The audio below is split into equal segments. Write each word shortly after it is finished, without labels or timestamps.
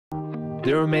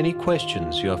There are many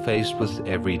questions you are faced with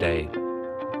every day.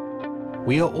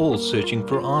 We are all searching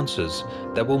for answers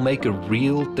that will make a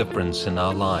real difference in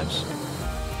our lives.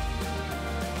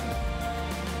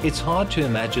 It's hard to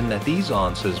imagine that these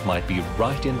answers might be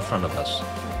right in front of us.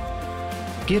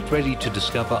 Get ready to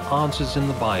discover answers in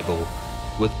the Bible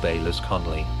with Bayless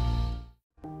Conley.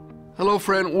 Hello,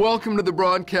 friend. Welcome to the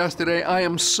broadcast today. I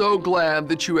am so glad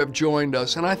that you have joined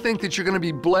us, and I think that you're going to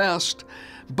be blessed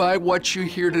by what you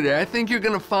hear today. I think you're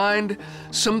going to find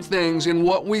some things in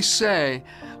what we say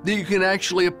that you can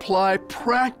actually apply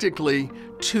practically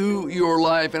to your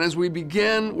life. And as we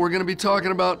begin, we're going to be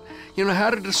talking about,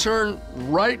 how to discern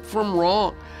right from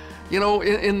wrong.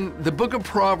 In the book of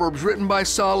Proverbs, written by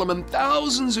Solomon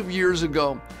thousands of years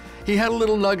ago, he had a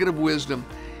little nugget of wisdom.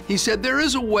 He said, "There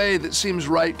is a way that seems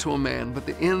right to a man, but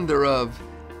the end thereof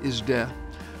is death."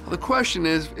 Well, the question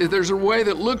is, if there's a way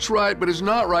that looks right but is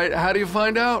not right, how do you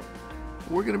find out?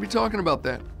 We're going to be talking about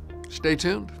that. Stay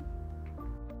tuned.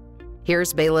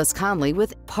 Here's Bayless Conley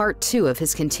with part 2 of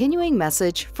his continuing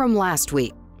message from last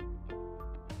week.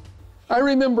 I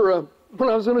remember when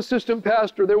I was an assistant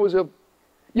pastor, there was a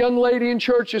young lady in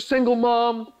church, a single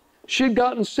mom. She'd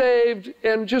gotten saved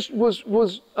and just was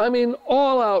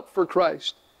all out for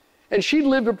Christ. And she'd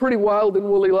lived a pretty wild and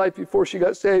woolly life before she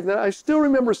got saved. And I still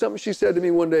remember something she said to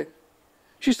me one day.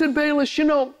 She said, "Bayless,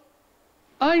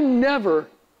 I never,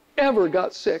 ever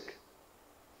got sick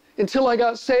until I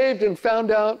got saved and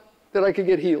found out that I could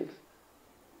get healed."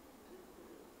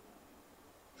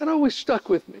 That always stuck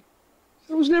with me.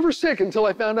 I was never sick until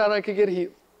I found out I could get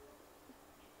healed.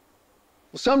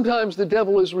 Well, sometimes the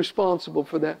devil is responsible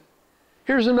for that.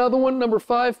 Here's another one, number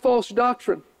 5, false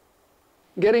doctrine.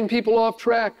 Getting people off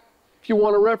track. If you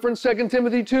want to reference 2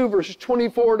 Timothy 2, verses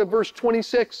 24 to verse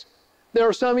 26, there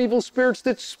are some evil spirits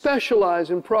that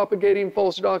specialize in propagating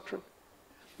false doctrine.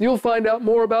 You'll find out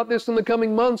more about this in the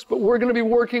coming months, but we're going to be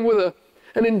working with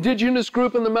an indigenous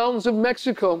group in the mountains of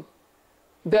Mexico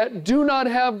that do not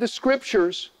have the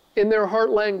scriptures in their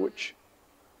heart language.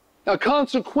 Now,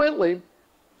 consequently,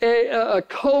 a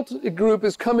cult group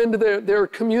has come into their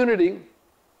community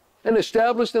and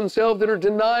established themselves that are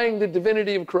denying the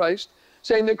divinity of Christ,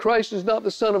 saying that Christ is not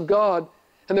the Son of God,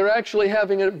 and they're actually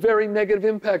having a very negative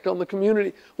impact on the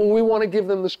community. Well, we want to give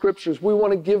them the scriptures. We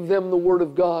want to give them the Word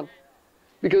of God,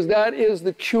 because that is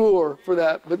the cure for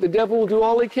that. But the devil will do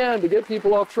all he can to get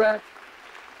people off track.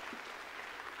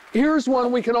 Here's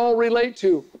one we can all relate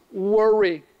to: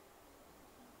 worry.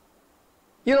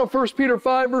 1 Peter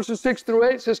 5, verses 6 through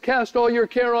 8 says, "Cast all your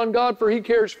care on God, for he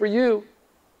cares for you.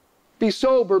 Be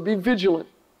sober, be vigilant,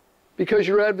 because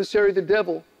your adversary, the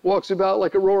devil, walks about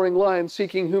like a roaring lion,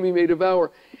 seeking whom he may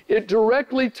devour." It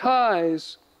directly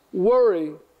ties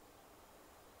worry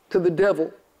to the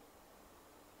devil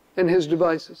and his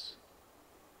devices.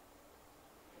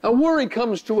 Now, worry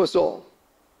comes to us all.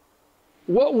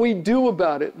 What we do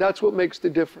about it, that's what makes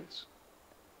the difference.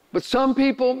 But some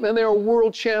people, and they are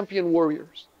world champion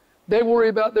worriers. They worry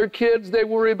about their kids, they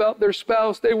worry about their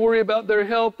spouse, they worry about their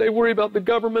health, they worry about the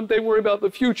government, they worry about the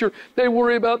future, they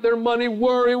worry about their money.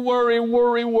 Worry, worry,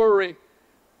 worry, worry.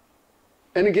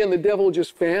 And again, the devil will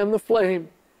just fan the flame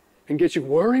and get you,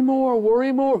 worry more,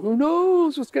 worry more. Who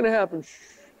knows what's going to happen?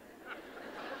 Shh.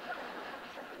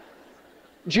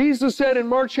 Jesus said in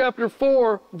Mark chapter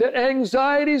 4 that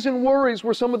anxieties and worries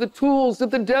were some of the tools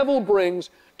that the devil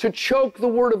brings to choke the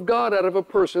Word of God out of a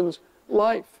person's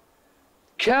life.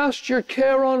 Cast your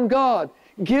care on God.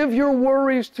 Give your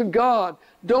worries to God.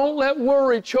 Don't let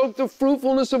worry choke the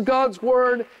fruitfulness of God's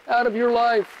Word out of your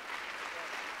life.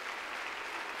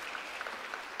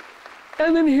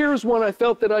 And then here's one I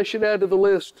felt that I should add to the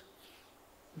list: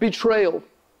 betrayal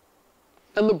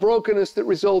and the brokenness that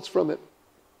results from it.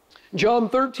 John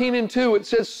 13:2, it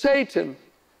says, "Satan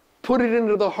put it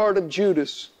into the heart of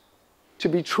Judas to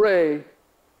betray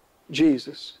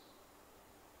Jesus."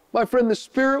 My friend, the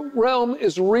spirit realm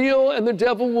is real, and the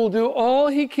devil will do all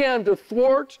he can to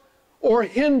thwart or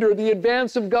hinder the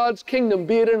advance of God's kingdom,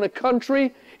 be it in a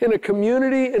country, in a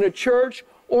community, in a church,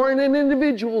 or in an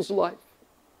individual's life.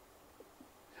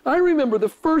 I remember the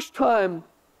first time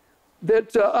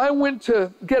that I went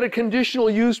to get a conditional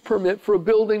use permit for a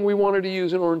building we wanted to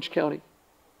use in Orange County.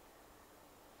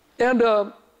 And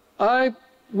I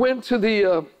went to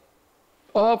the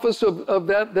office of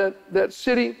that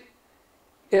city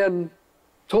and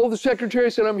told the secretary, I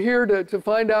said, "I'm here to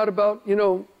find out about,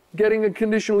 getting a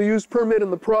conditional use permit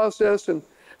and the process and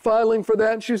filing for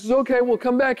that." And she says, "Okay, we'll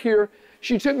come back here."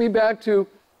 She took me back to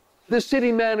the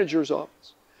city manager's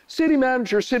office. City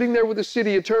manager sitting there with the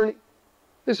city attorney.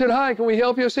 They said, "Hi, can we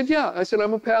help you?" I said, "Yeah." I said,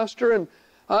 "I'm a pastor, and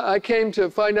I came to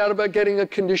find out about getting a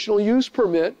conditional use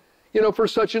permit, for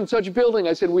such and such building.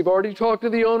 I said, we've already talked to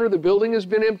the owner. The building has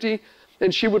been empty,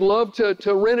 and she would love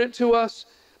to rent it to us.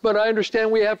 But I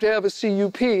understand we have to have a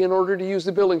CUP in order to use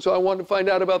the building. So I wanted to find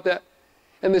out about that.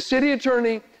 And the city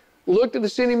attorney looked at the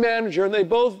city manager, and they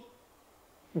both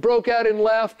broke out in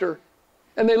laughter.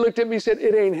 And they looked at me and said,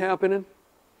 it ain't happening.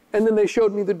 And then they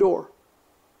showed me the door.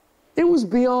 It was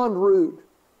beyond rude.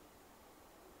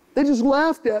 They just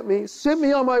laughed at me, sent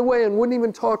me on my way, and wouldn't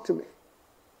even talk to me.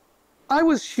 I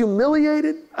was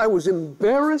humiliated. I was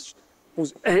embarrassed. I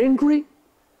was angry.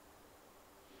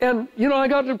 And, I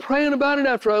got to praying about it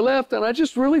after I left, and I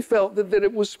just really felt that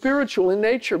it was spiritual in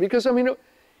nature because,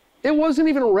 it wasn't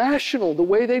even rational the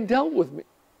way they dealt with me.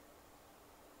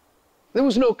 There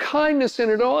was no kindness in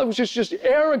it at all. It was just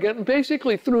arrogant and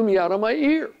basically threw me out on my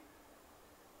ear.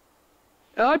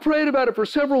 And I prayed about it for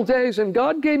several days, and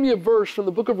God gave me a verse from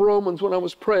the book of Romans when I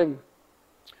was praying.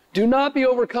 Do not be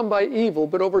overcome by evil,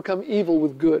 but overcome evil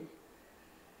with good.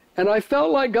 And I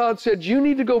felt like God said, you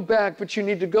need to go back, but you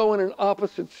need to go in an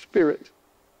opposite spirit.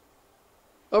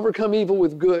 Overcome evil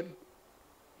with good.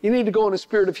 You need to go in a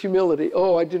spirit of humility.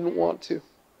 Oh, I didn't want to.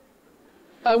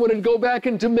 I wanted to go back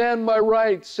and demand my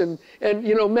rights and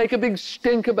make a big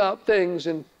stink about things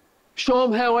and show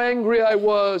them how angry I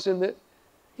was and that,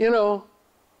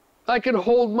 I could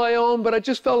hold my own, but I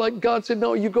just felt like God said,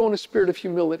 no, you go in a spirit of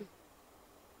humility.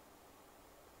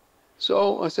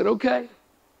 So I said, okay.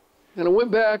 And I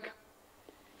went back,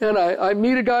 and I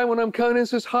meet a guy when I'm coming in and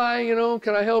says, hi,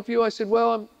 can I help you? I said,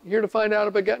 well, I'm here to find out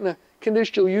about getting a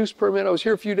conditional use permit. I was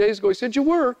here a few days ago. He said, you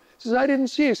were? He says, I didn't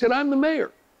see you. He said, I'm the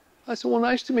mayor. I said, well,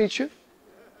 nice to meet you.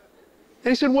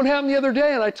 And he said, what happened the other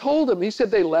day? And I told him. He said,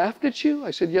 they laughed at you?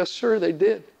 I said, yes, sir, they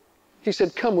did. He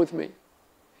said, come with me.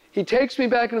 He takes me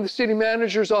back into the city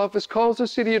manager's office, calls the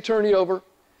city attorney over,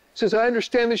 says, I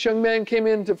understand this young man came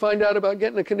in to find out about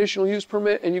getting a conditional use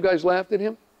permit, and you guys laughed at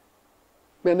him?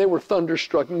 Man, they were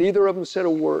thunderstruck. Neither of them said a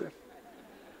word.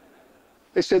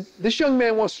 They said, this young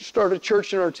man wants to start a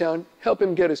church in our town. Help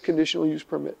him get his conditional use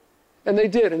permit. And they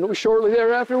did, and it was shortly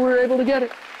thereafter we were able to get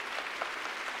it.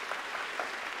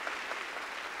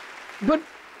 But,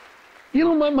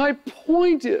 my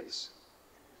point is,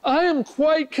 I am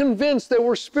quite convinced there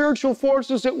were spiritual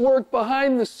forces at work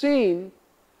behind the scene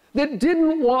that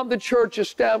didn't want the church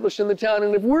established in the town.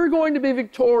 And if we're going to be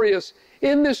victorious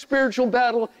in this spiritual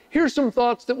battle, here's some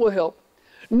thoughts that will help.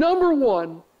 Number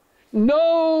one,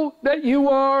 know that you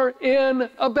are in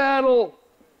a battle.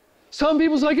 Some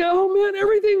people's like, oh man,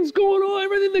 everything's going on.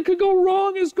 Everything that could go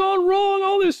wrong has gone wrong.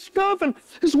 All this stuff and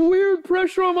this weird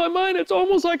pressure on my mind. It's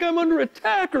almost like I'm under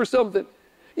attack or something.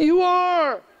 You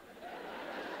are.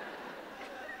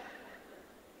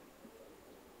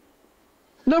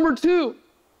 Number two,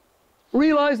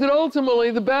 realize that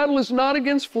ultimately the battle is not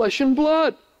against flesh and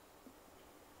blood.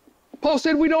 Paul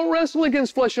said we don't wrestle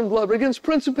against flesh and blood, but against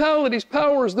principalities,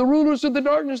 powers, the rulers of the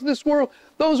darkness of this world.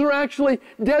 Those are actually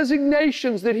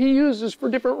designations that he uses for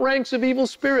different ranks of evil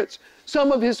spirits.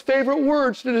 Some of his favorite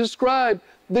words to describe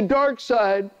the dark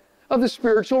side of the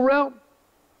spiritual realm.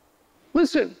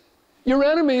 Listen, your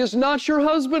enemy is not your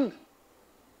husband.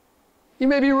 You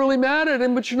may be really mad at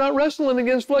him, but you're not wrestling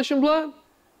against flesh and blood.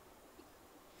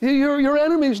 Your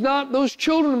enemy is not those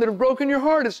children that have broken your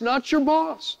heart. It's not your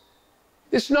boss.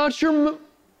 It's not your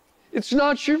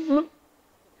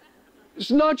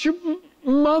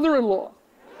mother-in-law.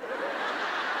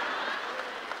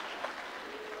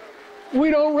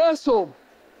 We don't wrestle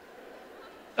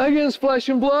against flesh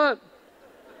and blood.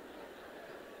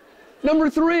 Number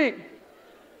three,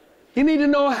 you need to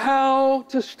know how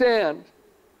to stand,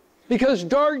 because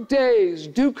dark days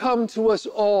do come to us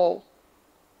all.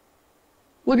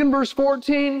 Look in verse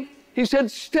 14. He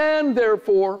said, stand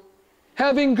therefore,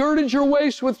 having girded your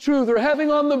waist with truth, or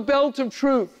having on the belt of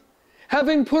truth,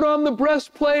 having put on the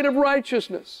breastplate of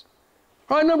righteousness.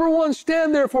 All right, number one,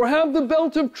 stand therefore, have the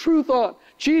belt of truth on.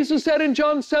 Jesus said in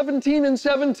John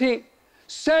 17:17,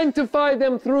 sanctify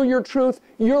them through your truth.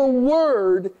 Your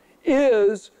word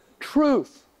is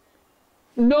truth.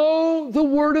 Know the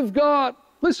word of God.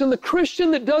 Listen, the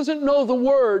Christian that doesn't know the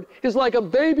word is like a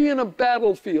baby in a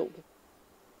battlefield,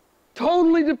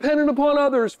 totally dependent upon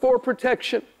others for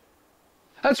protection.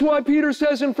 That's why Peter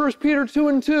says in 1 Peter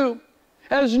 2:2,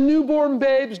 as newborn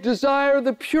babes desire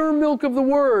the pure milk of the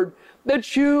word,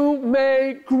 that you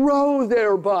may grow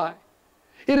thereby.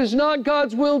 It is not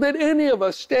God's will that any of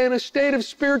us stay in a state of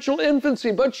spiritual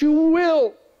infancy, but you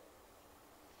will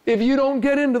if you don't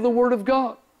get into the Word of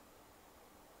God.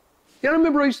 I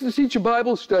remember I used to teach a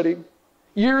Bible study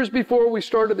years before we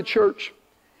started the church,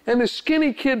 and this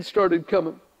skinny kid started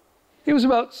coming. He was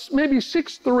about maybe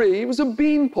 6'3". He was a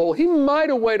beanpole. He might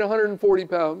have weighed 140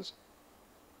 pounds.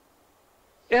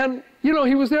 And, you know,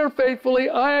 he was there faithfully.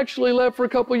 I actually left for a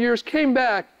couple of years, came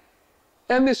back,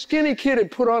 and this skinny kid had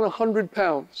put on 100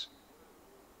 pounds.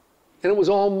 And it was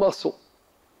all muscle.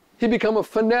 He'd become a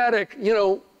fanatic, you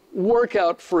know,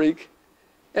 workout freak.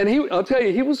 And I'll tell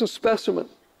you, he was a specimen.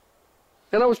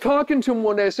 And I was talking to him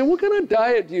one day. I said, what kind of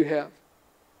diet do you have?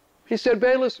 He said,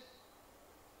 Bayless,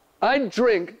 I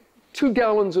drink 2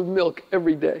 gallons of milk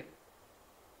every day.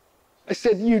 I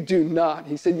said, you do not.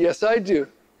 He said, yes, I do.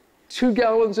 2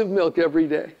 gallons of milk every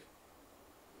day.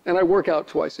 And I work out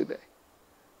twice a day.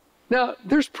 Now,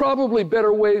 there's probably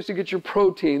better ways to get your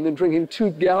protein than drinking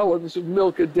 2 gallons of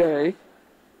milk a day.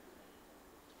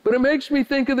 But it makes me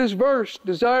think of this verse,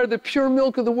 desire the pure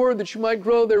milk of the word that you might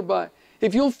grow thereby.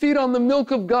 If you'll feed on the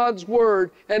milk of God's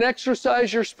word and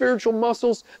exercise your spiritual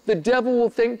muscles, the devil will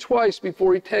think twice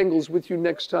before he tangles with you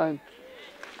next time.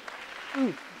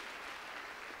 All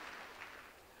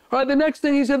right, the next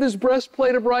thing he said, this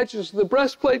breastplate of righteousness. The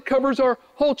breastplate covers our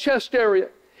whole chest area.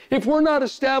 If we're not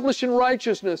established in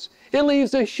righteousness, it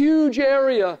leaves a huge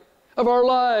area of our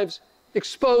lives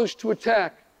exposed to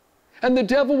attack. And the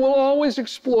devil will always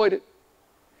exploit it.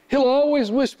 He'll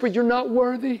always whisper, you're not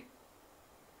worthy.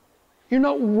 You're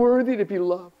not worthy to be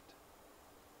loved.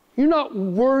 You're not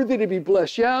worthy to be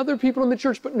blessed. Yeah, there are people in the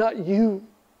church, but not you.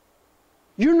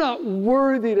 You're not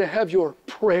worthy to have your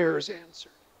prayers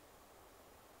answered.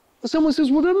 Someone says,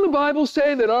 well, doesn't the Bible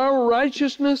say that our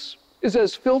righteousness is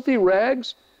as filthy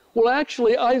rags? Well,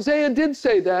 actually, Isaiah did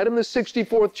say that in the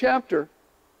 64th chapter.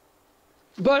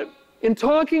 But in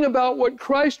talking about what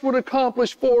Christ would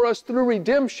accomplish for us through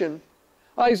redemption,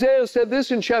 Isaiah said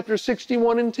this in chapter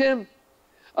 61 and 10.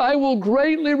 I will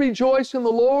greatly rejoice in the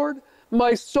Lord.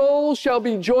 My soul shall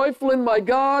be joyful in my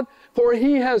God, for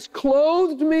he has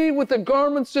clothed me with the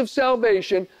garments of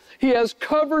salvation. He has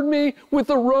covered me with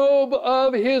the robe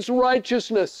of his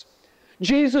righteousness.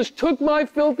 Jesus took my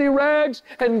filthy rags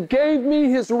and gave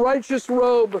me his righteous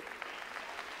robe.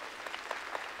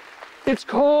 It's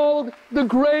called the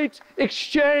Great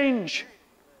Exchange.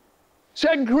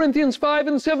 2 Corinthians 5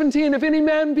 and 17, if any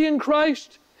man be in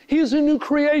Christ, he is a new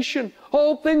creation.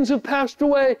 All things have passed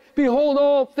away. Behold,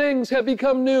 all things have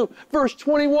become new. Verse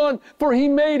 21, for he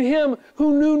made him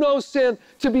who knew no sin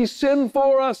to be sin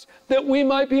for us, that we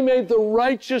might be made the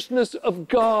righteousness of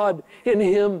God in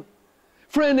him.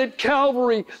 Friend, at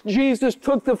Calvary, Jesus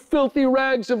took the filthy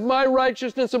rags of my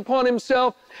righteousness upon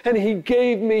himself, and he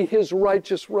gave me his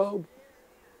righteous robe.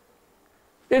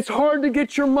 It's hard to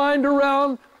get your mind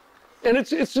around, and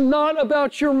it's not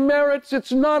about your merits.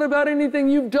 It's not about anything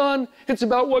you've done. It's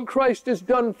about what Christ has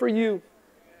done for you.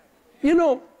 You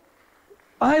know,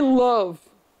 I love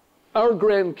our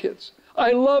grandkids.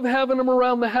 I love having them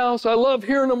around the house. I love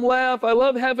hearing them laugh. I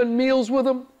love having meals with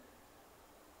them.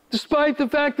 Despite the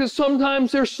fact that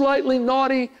sometimes they're slightly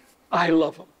naughty, I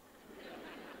love them.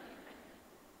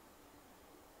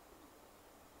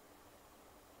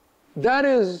 That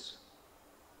is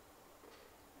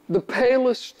the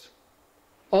palest,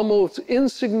 almost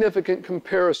insignificant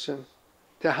comparison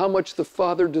to how much the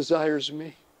Father desires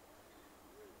me.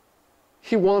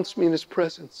 He wants me in his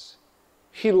presence.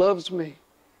 He loves me.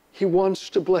 He wants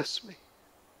to bless me.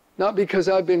 Not because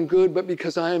I've been good, but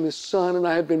because I am his son and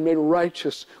I have been made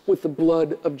righteous with the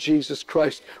blood of Jesus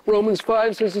Christ. Romans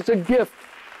 5 says it's a gift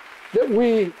that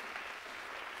we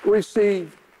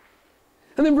receive.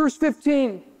 And then verse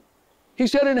 15, he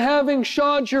said, and having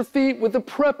shod your feet with the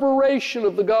preparation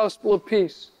of the gospel of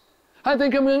peace. I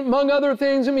think among other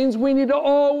things, it means we need to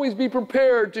always be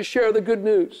prepared to share the good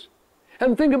news.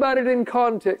 And think about it in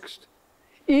context.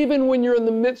 Even when you're in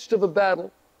the midst of a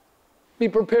battle, be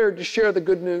prepared to share the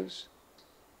good news.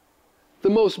 The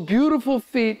most beautiful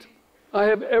feet I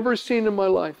have ever seen in my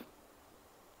life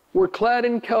were clad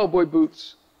in cowboy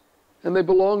boots, and they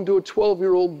belonged to a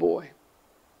 12-year-old boy.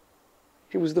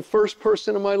 He was the first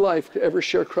person in my life to ever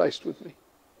share Christ with me.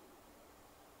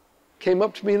 Came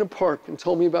up to me in a park and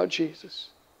told me about Jesus.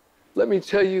 Let me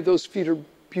tell you, those feet are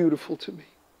beautiful to me.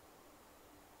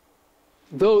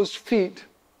 Those feet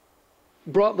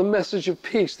brought the message of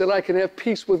peace, that I can have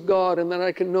peace with God and that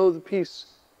I can know the peace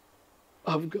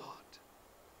of God.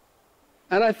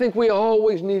 And I think we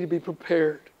always need to be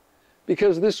prepared,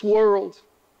 because this world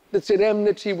that's at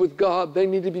enmity with God, they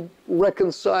need to be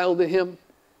reconciled to him.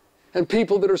 And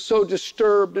people that are so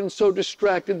disturbed and so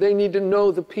distracted, they need to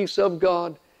know the peace of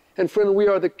God. And friend, we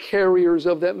are the carriers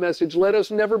of that message. Let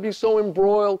us never be so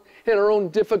embroiled in our own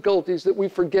difficulties that we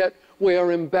forget we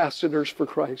are ambassadors for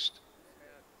Christ.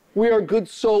 We are good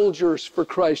soldiers for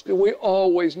Christ, and we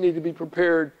always need to be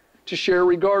prepared to share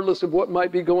regardless of what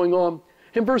might be going on.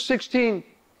 In verse 16,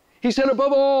 he said,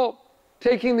 above all,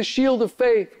 taking the shield of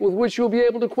faith with which you'll be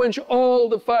able to quench all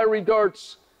the fiery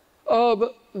darts of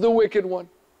the wicked one.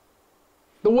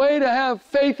 The way to have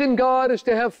faith in God is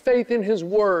to have faith in His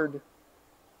Word.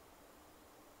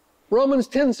 Romans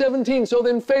 10:17, so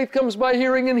then faith comes by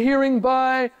hearing, and hearing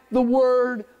by the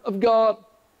Word of God.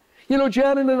 You know,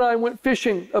 Janet and I went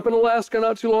fishing up in Alaska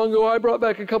not too long ago. I brought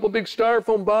back a couple big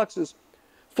styrofoam boxes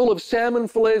full of salmon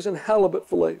fillets and halibut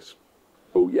fillets.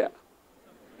 Oh, yeah.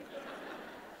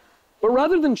 But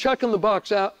rather than chucking the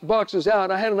boxes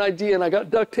out, I had an idea, and I got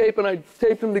duct tape, and I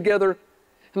taped them together.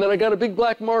 And then I got a big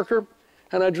black marker,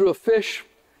 and I drew a fish,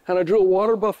 and I drew a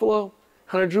water buffalo,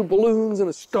 and I drew balloons and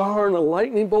a star and a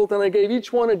lightning bolt, and I gave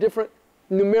each one a different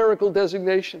numerical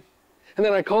designation. And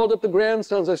then I called up the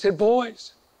grandsons. I said,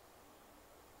 boys,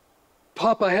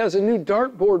 Papa has a new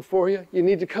dartboard for you. You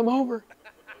need to come over.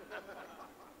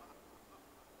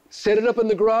 Set it up in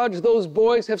the garage. Those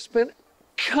boys have spent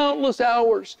countless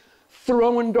hours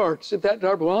throwing darts at that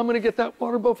dartboard. Well, I'm going to get that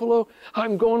water buffalo.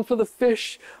 I'm going for the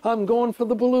fish. I'm going for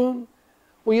the balloon.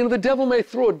 Well, you know, the devil may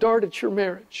throw a dart at your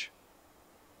marriage.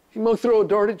 He may throw a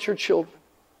dart at your children.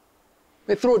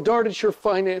 He may throw a dart at your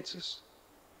finances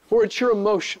or at your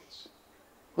emotions.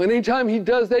 Well, anytime he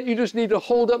does that, you just need to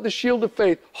hold up the shield of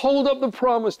faith. Hold up the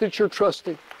promise that you're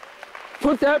trusting.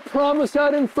 Put that promise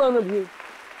out in front of you.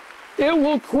 It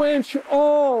will quench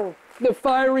all the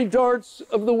fiery darts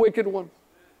of the wicked one.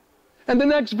 And the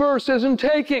next verse says, in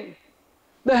taking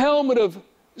the helmet of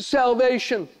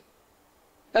salvation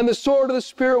and the sword of the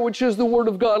Spirit, which is the Word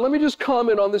of God. Let me just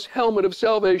comment on this helmet of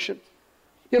salvation.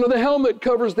 You know, the helmet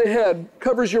covers the head,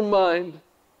 covers your mind.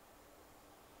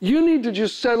 You need to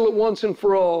just settle it once and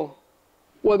for all,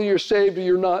 whether you're saved or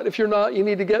you're not. If you're not, you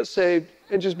need to get saved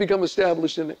and just become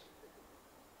established in it.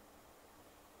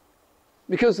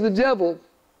 Because the devil,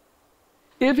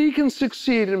 if he can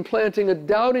succeed in planting a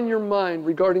doubt in your mind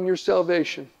regarding your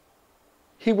salvation,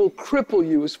 he will cripple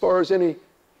you as far as any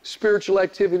spiritual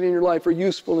activity in your life or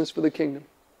usefulness for the kingdom.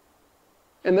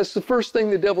 And that's the first thing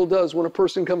the devil does when a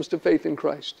person comes to faith in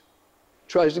Christ.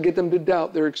 Tries to get them to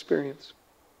doubt their experience.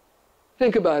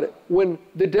 Think about it. When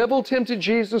the devil tempted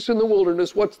Jesus in the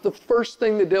wilderness, what's the first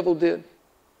thing the devil did?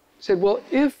 He said, well,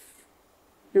 if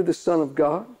you're the Son of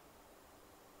God,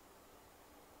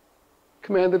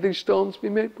 command that these stones be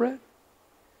made bread.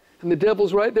 And the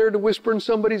devil's right there to whisper in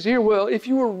somebody's ear, well, if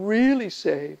you were really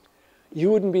saved, you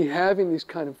wouldn't be having these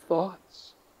kind of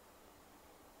thoughts.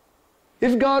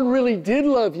 If God really did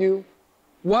love you,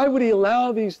 why would He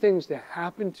allow these things to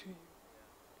happen to you?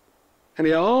 And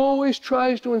he always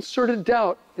tries to insert a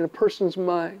doubt in a person's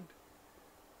mind.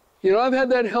 You know, I've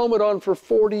had that helmet on for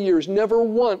 40 years. Never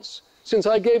once, since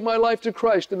I gave my life to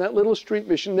Christ in that little street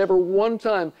mission, never one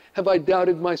time have I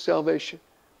doubted my salvation.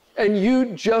 And you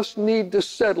just need to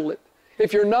settle it.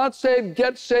 If you're not saved,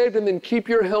 get saved and then keep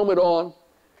your helmet on.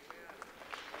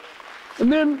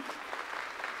 And then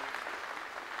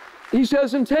he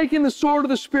says, in taking the sword of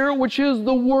the Spirit, which is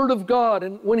the Word of God.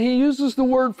 And when he uses the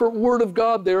word for Word of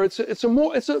God there, it's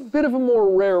a bit of a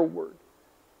more rare word.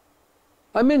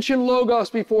 I mentioned logos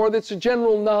before. That's a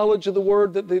general knowledge of the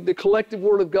word, the collective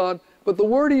word of God. But the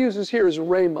word he uses here is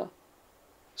rhema.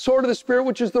 Sword of the Spirit,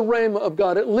 which is the rhema of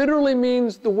God. It literally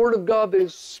means the word of God that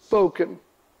is spoken.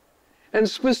 And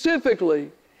specifically,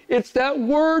 it's that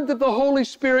word that the Holy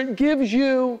Spirit gives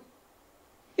you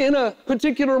in a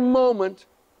particular moment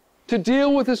to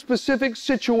deal with a specific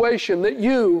situation that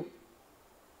you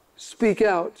speak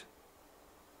out.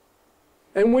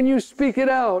 And when you speak it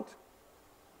out,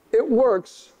 it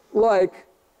works like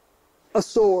a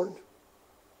sword.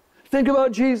 Think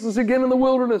about Jesus again in the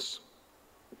wilderness.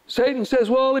 Satan says,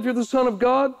 well, if you're the Son of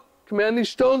God, command these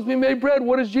stones be made bread.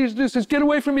 What does Jesus do? He says, get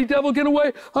away from me, devil, get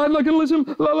away. I'm not going to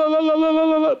listen. La, la, la, la, la,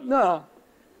 la, la. Nah.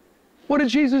 What did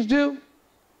Jesus do?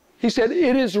 He said,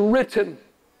 it is written.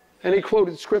 And he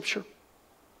quoted Scripture.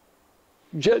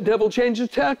 Devil changes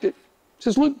tactic. He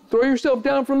says, look, throw yourself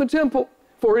down from the temple,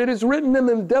 for it is written. And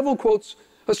then the devil quotes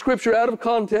a Scripture out of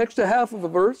context, a half of a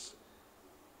verse.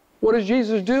 What does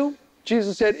Jesus do?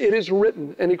 Jesus said, it is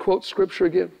written. And he quotes Scripture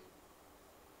again.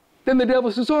 Then the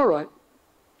devil says, all right,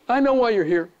 I know why you're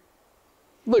here.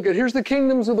 Look, here's the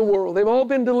kingdoms of the world. They've all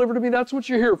been delivered to me. That's what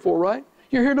you're here for, right?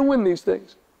 You're here to win these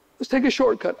things. Let's take a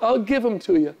shortcut. I'll give them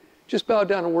to you. Just bow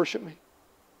down and worship me.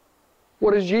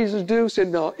 What does Jesus do? He said,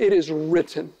 no, it is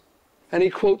written. And he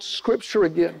quotes Scripture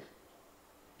again.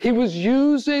 He was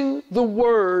using the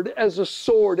word as a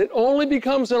sword. It only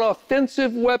becomes an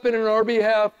offensive weapon in our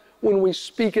behalf when we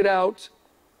speak it out.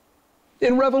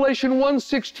 In Revelation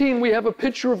 1:16, we have a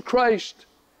picture of Christ.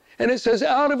 And it says,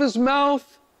 out of his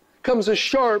mouth comes a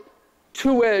sharp,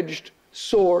 two-edged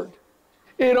sword.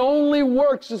 It only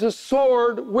works as a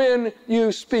sword when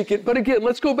you speak it. But again,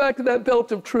 let's go back to that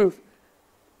belt of truth.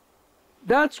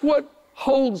 That's what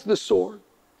holds the sword.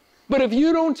 But if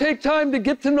you don't take time to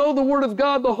get to know the Word of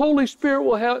God, the Holy Spirit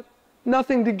will have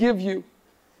nothing to give you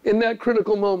in that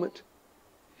critical moment.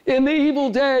 In the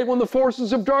evil day, when the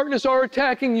forces of darkness are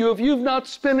attacking you, if you've not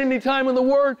spent any time in the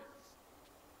Word,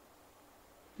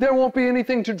 there won't be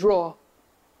anything to draw.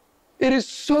 It is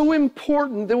so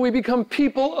important that we become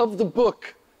people of the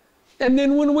book. And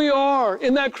then when we are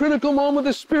in that critical moment,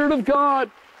 the Spirit of God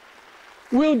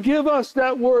will give us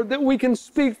that word that we can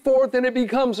speak forth, and it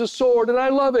becomes a sword. And I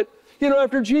love it. You know,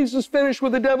 after Jesus finished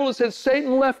with the devil, it said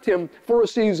Satan left him for a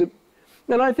season.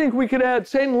 And I think we could add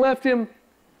Satan left him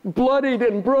bloodied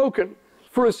and broken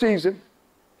for a season.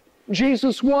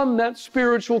 Jesus won that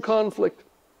spiritual conflict.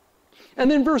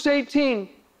 And then verse 18,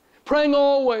 praying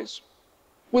always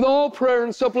with all prayer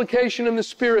and supplication in the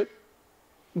Spirit,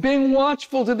 being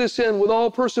watchful to this end with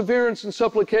all perseverance and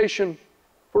supplication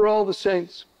for all the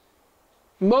saints.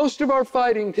 Most of our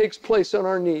fighting takes place on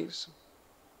our knees.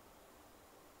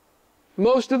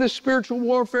 Most of the spiritual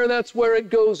warfare, that's where it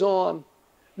goes on.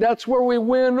 That's where we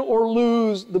win or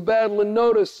lose the battle. And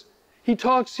notice, he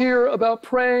talks here about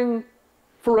praying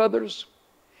for others.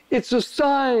 It's a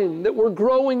sign that we're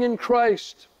growing in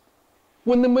Christ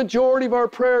when the majority of our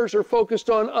prayers are focused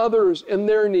on others and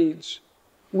their needs,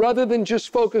 rather than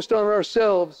just focused on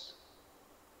ourselves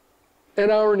and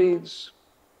our needs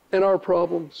and our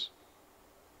problems.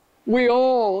 We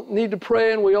all need to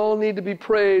pray, and we all need to be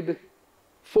prayed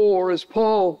for. As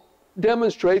Paul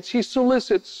demonstrates, he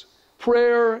solicits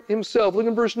prayer himself. Look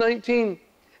at verse 19.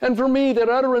 And for me, that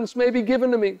utterance may be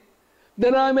given to me,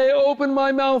 that I may open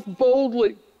my mouth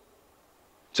boldly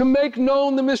to make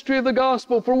known the mystery of the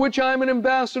gospel, for which I am an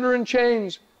ambassador in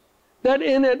chains, that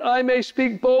in it I may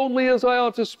speak boldly as I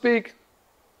ought to speak.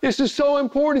 This is so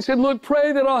important. He said, look,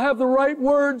 pray that I'll have the right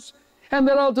words and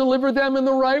that I'll deliver them in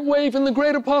the right way. Even the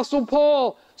great apostle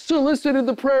Paul solicited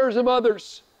the prayers of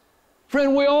others.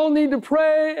 Friend, we all need to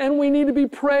pray, and we need to be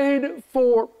prayed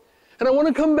for. And I want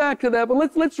to come back to that,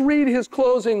 but let's read his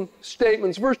closing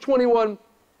statements. Verse 21,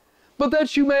 but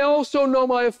that you may also know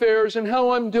my affairs and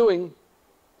how I'm doing.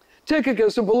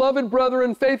 Tychicus, a beloved brother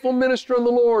and faithful minister in the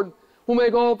Lord, will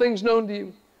make all things known to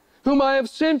you, whom I have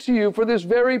sent to you for this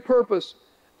very purpose,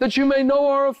 that you may know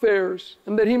our affairs,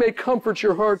 and that he may comfort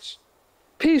your hearts.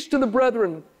 Peace to the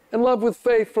brethren, and love with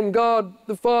faith from God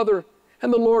the Father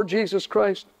and the Lord Jesus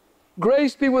Christ.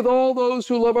 Grace be with all those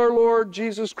who love our Lord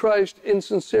Jesus Christ in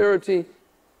sincerity.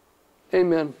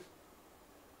 Amen.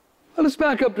 Now let's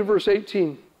back up to verse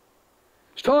 18.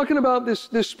 He's talking about this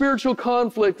spiritual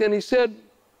conflict, and he said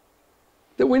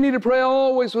that we need to pray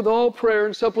always with all prayer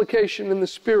and supplication in the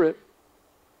Spirit,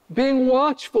 being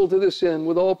watchful to this end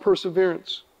with all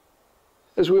perseverance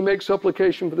as we make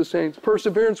supplication for the saints.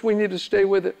 Perseverance, we need to stay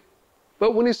with it.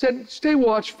 But when he said, stay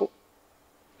watchful,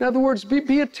 in other words,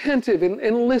 be attentive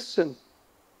and listen,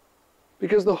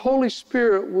 because the Holy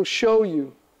Spirit will show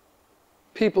you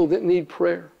people that need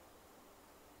prayer.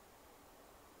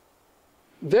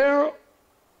 There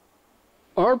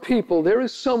are people, there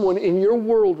is someone in your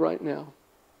world right now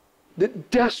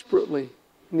that desperately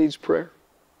needs prayer.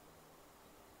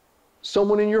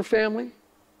 Someone in your family,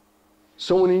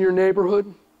 someone in your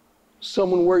neighborhood,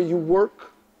 someone where you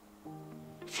work,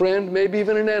 friend, maybe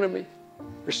even an enemy.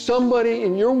 There's somebody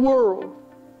in your world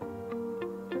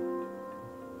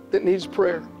that needs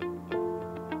prayer.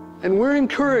 And we're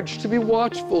encouraged to be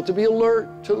watchful, to be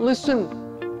alert, to listen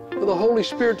for the Holy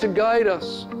Spirit to guide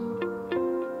us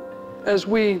as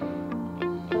we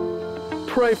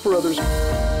pray for others.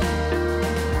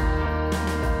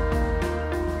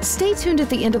 Stay tuned at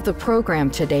the end of the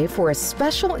program today for a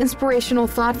special inspirational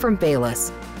thought from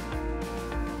Bayless.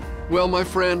 Well, my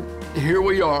friend, here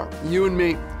we are, you and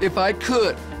me. If I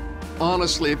could,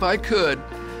 honestly, if I could,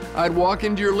 I'd walk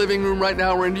into your living room right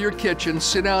now or into your kitchen,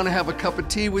 sit down and have a cup of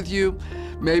tea with you,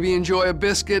 maybe enjoy a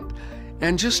biscuit,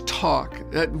 and just talk.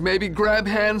 Maybe grab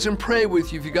hands and pray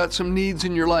with you if you got some needs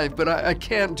in your life, but I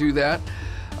can't do that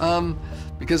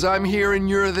because I'm here and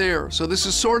you're there. So this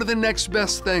is sort of the next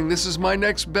best thing. This is my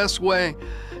next best way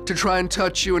to try and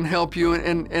touch you and help you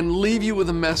and leave you with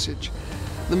a message.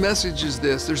 The message is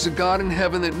this: there's a God in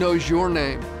heaven that knows your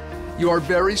name. You are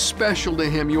very special to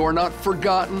Him. You are not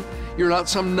forgotten. You're not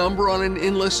some number on an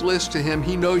endless list to Him.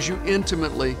 He knows you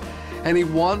intimately, and He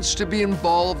wants to be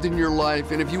involved in your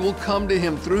life. And if you will come to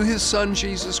Him through His Son,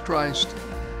 Jesus Christ,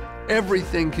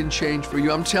 everything can change for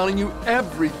you. I'm telling you,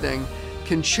 everything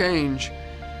can change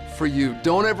for you.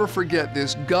 Don't ever forget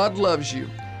this. God loves you.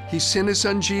 He sent His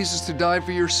Son, Jesus, to die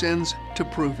for your sins to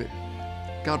prove it.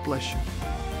 God bless you.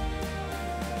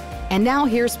 And now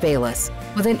here's Bayless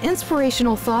with an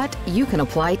inspirational thought you can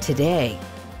apply today.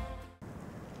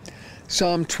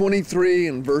 Psalm 23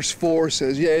 and verse 4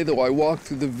 says, "Yea, though I walk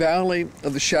through the valley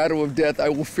of the shadow of death, I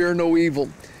will fear no evil,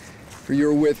 for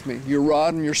you're with me. Your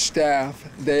rod and your staff,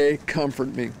 they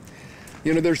comfort me."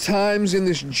 You know, there's times in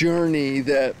this journey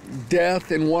that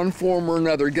death in one form or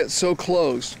another gets so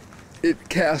close, it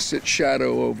casts its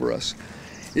shadow over us.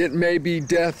 It may be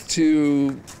death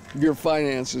to your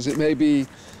finances. It may be,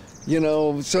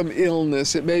 some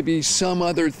illness. It may be some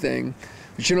other thing.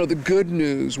 But the good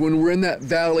news, when we're in that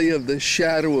valley of the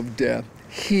shadow of death,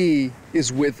 He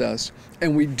is with us,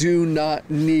 and we do not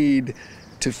need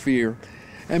to fear.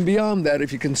 And beyond that,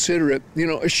 if you consider it,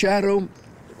 a shadow,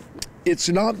 it's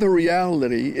not the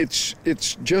reality. It's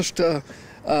just a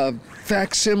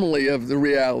facsimile of the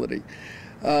reality.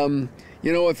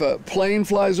 If a plane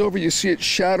flies over, you see its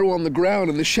shadow on the ground,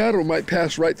 and the shadow might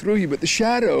pass right through you, but the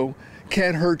shadow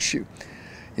can't hurt you.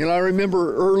 I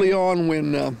remember early on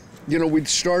when, we'd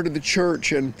started the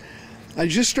church, and I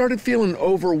just started feeling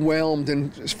overwhelmed,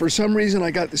 and for some reason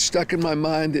I got this stuck in my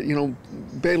mind that,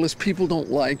 Bayless, people don't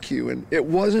like you. And it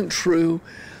wasn't true,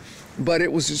 but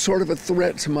it was sort of a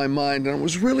threat to my mind, and I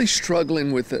was really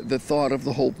struggling with the thought of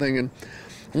the whole thing. And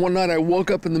one night I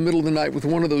woke up in the middle of the night with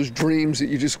one of those dreams that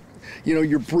you just,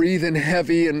 you're breathing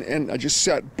heavy, and I just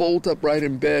sat bolt upright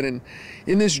in bed. And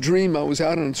in this dream, I was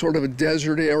out in sort of a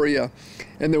desert area,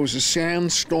 and there was a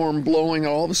sandstorm blowing,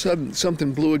 and all of a sudden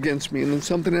something blew against me, and then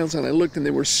something else, and I looked, and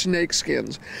they were snake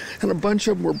skins, and a bunch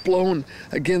of them were blowing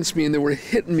against me, and they were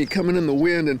hitting me, coming in the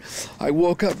wind. And I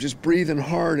woke up just breathing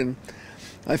hard, and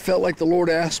I felt like the Lord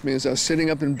asked me as I was sitting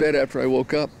up in bed after I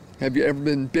woke up, "Have you ever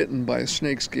been bitten by a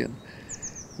snake skin?"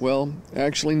 Well,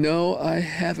 actually, no, I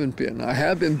haven't been. I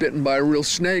have been bitten by a real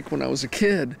snake when I was a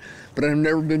kid, but I've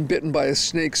never been bitten by a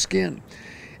snake skin.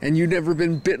 And you've never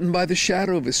been bitten by the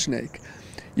shadow of a snake.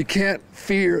 You can't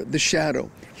fear the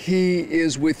shadow. He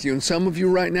is with you. And some of you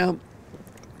right now,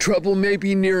 trouble may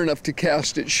be near enough to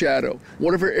cast its shadow.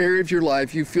 Whatever area of your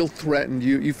life you feel threatened,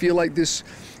 you feel like this,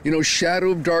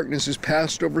 shadow of darkness has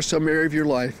passed over some area of your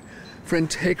life. Friend,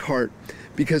 take heart,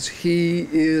 because He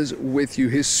is with you.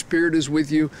 His Spirit is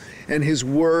with you, and His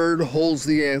Word holds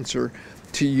the answer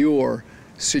to your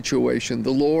situation.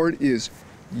 The Lord is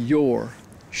your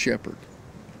shepherd.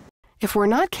 If we're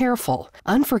not careful,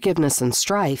 unforgiveness and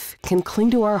strife can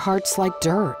cling to our hearts like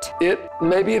dirt. It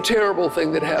may be a terrible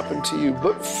thing that happened to you,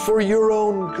 but for your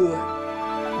own good,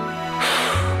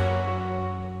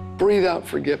 breathe out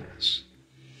forgiveness.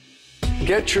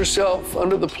 Get yourself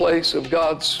under the place of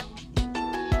God's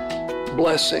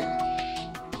blessing,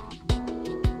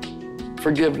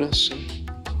 forgiveness,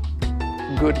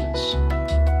 and goodness.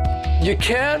 You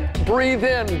can't breathe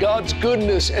in God's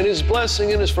goodness and His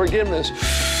blessing and His forgiveness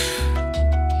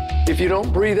if you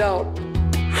don't breathe out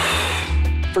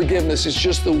forgiveness. It's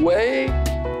just the way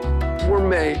we're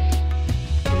made.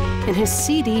 In his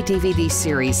CD/DVD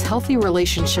series, Healthy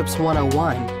Relationships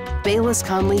 101, Bayless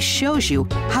Conley shows you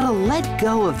how to let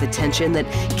go of the tension that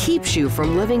keeps you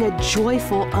from living a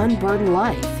joyful, unburdened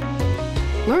life.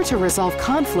 Learn to resolve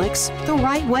conflicts the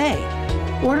right way.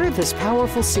 Order this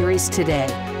powerful series today.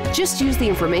 Just use the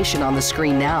information on the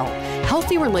screen now.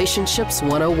 Healthy Relationships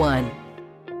 101.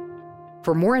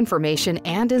 For more information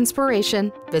and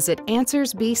inspiration, visit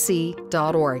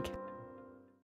AnswersBC.org.